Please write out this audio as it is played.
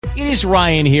It is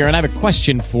Ryan here, and I have a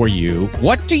question for you.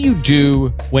 What do you do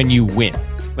when you win?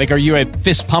 Like, are you a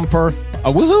fist pumper,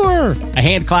 a woohooer, a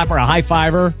hand clapper, a high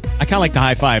fiver? I kind of like the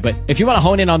high five, but if you want to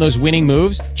hone in on those winning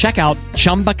moves, check out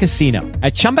Chumba Casino.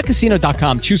 At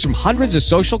ChumbaCasino.com, choose from hundreds of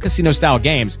social casino-style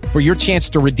games for your chance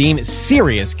to redeem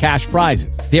serious cash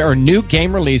prizes. There are new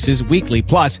game releases weekly,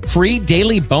 plus free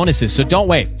daily bonuses. So don't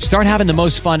wait. Start having the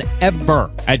most fun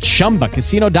ever at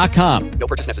ChumbaCasino.com. No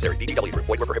purchase necessary. VGW. Void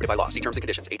where prohibited by law. See terms and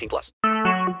conditions. 18+.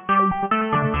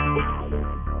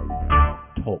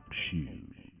 Talk shoes.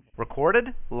 Recorded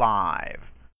live.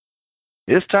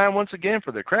 It's time once again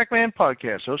for the Crackman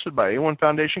Podcast, hosted by A1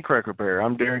 Foundation Crack Repair.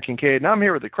 I'm Darren Kincaid, and I'm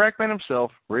here with the Crackman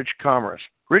himself, Rich Commerce.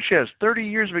 Rich has 30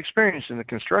 years of experience in the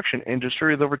construction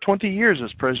industry with over 20 years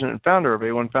as president and founder of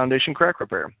A1 Foundation Crack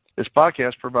Repair. This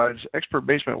podcast provides expert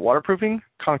basement waterproofing,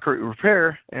 concrete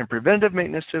repair, and preventive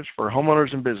maintenance tips for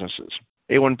homeowners and businesses.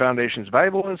 A1 Foundation's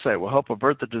valuable insight will help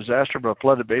avert the disaster of a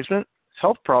flooded basement,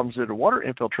 health problems due to water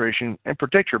infiltration, and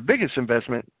protect your biggest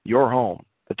investment, your home.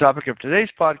 The topic of today's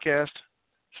podcast,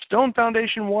 stone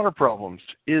foundation water problems.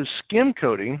 Is skim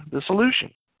coating the solution?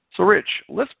 So, Rich,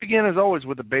 let's begin as always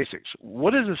with the basics.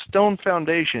 What is a stone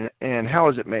foundation and how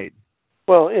is it made?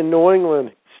 Well, in New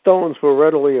England, stones were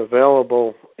readily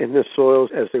available in the soils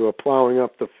as they were plowing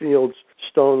up the fields.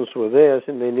 Stones were theirs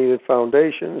and they needed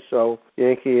foundations, so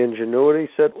Yankee ingenuity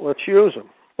said, let's use them.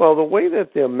 Well, the way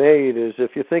that they're made is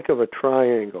if you think of a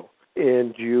triangle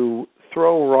and you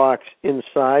throw rocks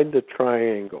inside the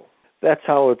triangle, that's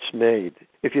how it's made.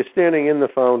 If you're standing in the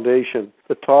foundation,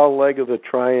 the tall leg of the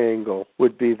triangle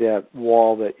would be that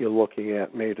wall that you're looking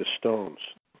at made of stones.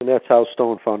 And that's how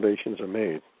stone foundations are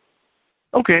made.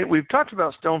 Okay, we've talked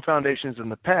about stone foundations in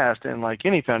the past, and like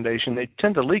any foundation, they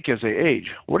tend to leak as they age.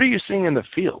 What are you seeing in the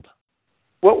field?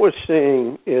 What we're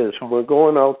seeing is when we're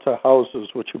going out to houses,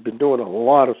 which have been doing a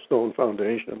lot of stone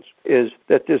foundations, is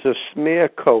that there's a smear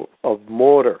coat of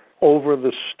mortar over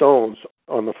the stones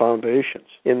on the foundations.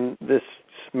 And this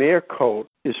smear coat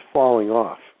is falling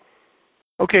off.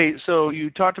 Okay, so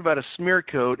you talked about a smear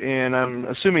coat, and I'm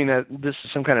assuming that this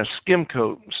is some kind of skim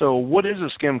coat. So what is a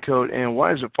skim coat, and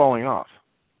why is it falling off?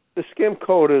 The skim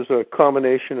coat is a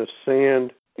combination of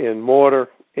sand and mortar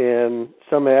and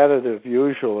some additive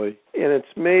usually, and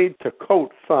it's made to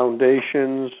coat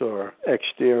foundations or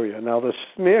exterior. Now, the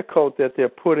smear coat that they're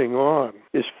putting on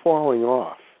is falling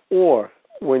off, or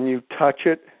when you touch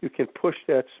it, you can push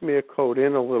that smear coat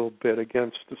in a little bit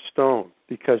against the stone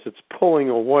because it's pulling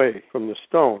away from the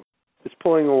stone. It's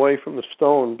pulling away from the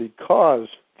stone because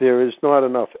there is not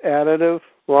enough additive,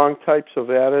 wrong types of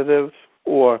additives,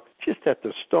 or just that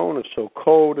the stone is so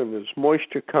cold and there's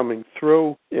moisture coming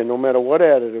through, and no matter what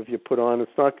additive you put on,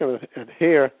 it's not going to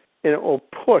adhere, and it will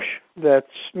push that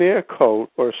smear coat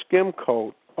or skim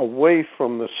coat away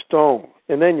from the stone.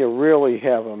 And then you really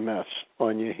have a mess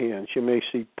on your hands. You may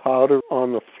see powder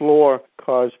on the floor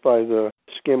caused by the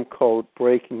skim coat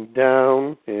breaking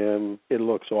down, and it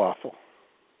looks awful.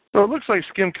 So it looks like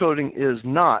skim coating is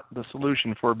not the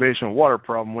solution for a basement water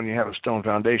problem when you have a stone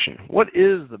foundation. What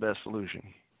is the best solution?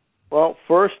 Well,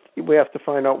 first we have to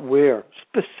find out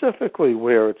specifically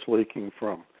where it's leaking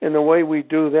from. And the way we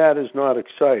do that is not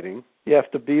exciting. You have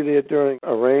to be there during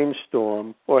a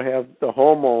rainstorm or have the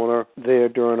homeowner there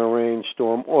during a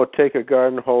rainstorm or take a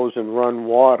garden hose and run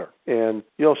water, and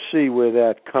you'll see where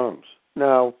that comes.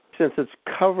 Now, since it's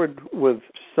covered with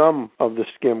some of the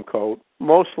skim coat,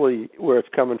 mostly where it's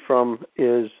coming from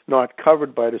is not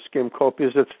covered by the skim coat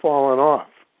because it's fallen off.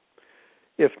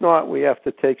 If not, we have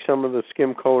to take some of the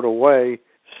skim coat away,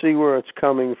 see where it's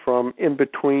coming from. In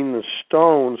between the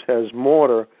stones has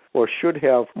mortar or should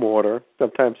have mortar.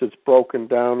 Sometimes it's broken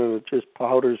down and it just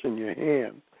powders in your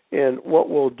hand. And what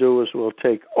we'll do is we'll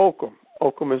take oakum.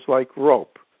 Oakum is like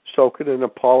rope. Soak it in a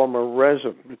polymer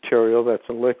resin material that's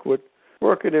a liquid.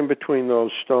 Work it in between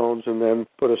those stones and then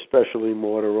put a specialty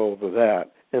mortar over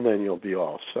that, and then you'll be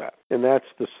all set. And that's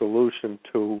the solution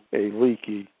to a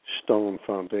leaky stone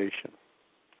foundation.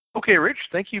 Okay, Rich,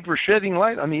 thank you for shedding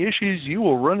light on the issues you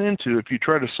will run into if you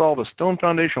try to solve a stone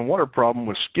foundation water problem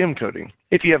with skim coating.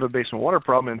 If you have a basement water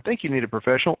problem and think you need a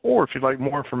professional, or if you'd like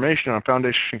more information on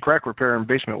foundation crack repair and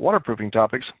basement waterproofing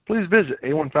topics, please visit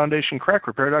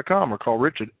a1foundationcrackrepair.com or call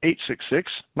Rich at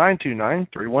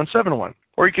 866-929-3171.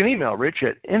 Or you can email Rich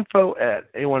at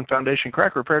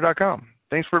info@a1foundationcrackrepair.com.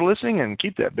 Thanks for listening, and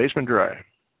keep that basement dry.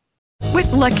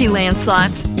 With Lucky Land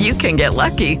Slots, you can get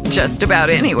lucky just about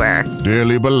anywhere.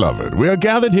 Dearly beloved, we are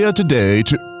gathered here today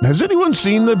to... Has anyone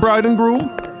seen the bride and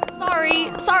groom?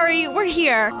 Sorry, we're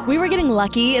here. We were getting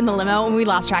lucky in the limo and we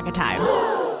lost track of time.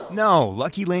 No,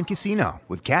 Lucky Land Casino,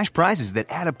 with cash prizes that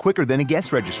add up quicker than a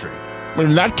guest registry.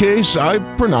 In that case, I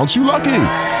pronounce you lucky.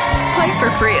 Play for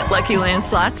free at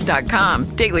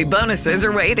LuckyLandSlots.com. Daily bonuses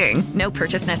are waiting. No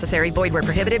purchase necessary. Void where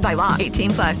prohibited by law.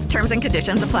 18+. Terms and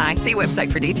conditions apply. See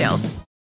website for details.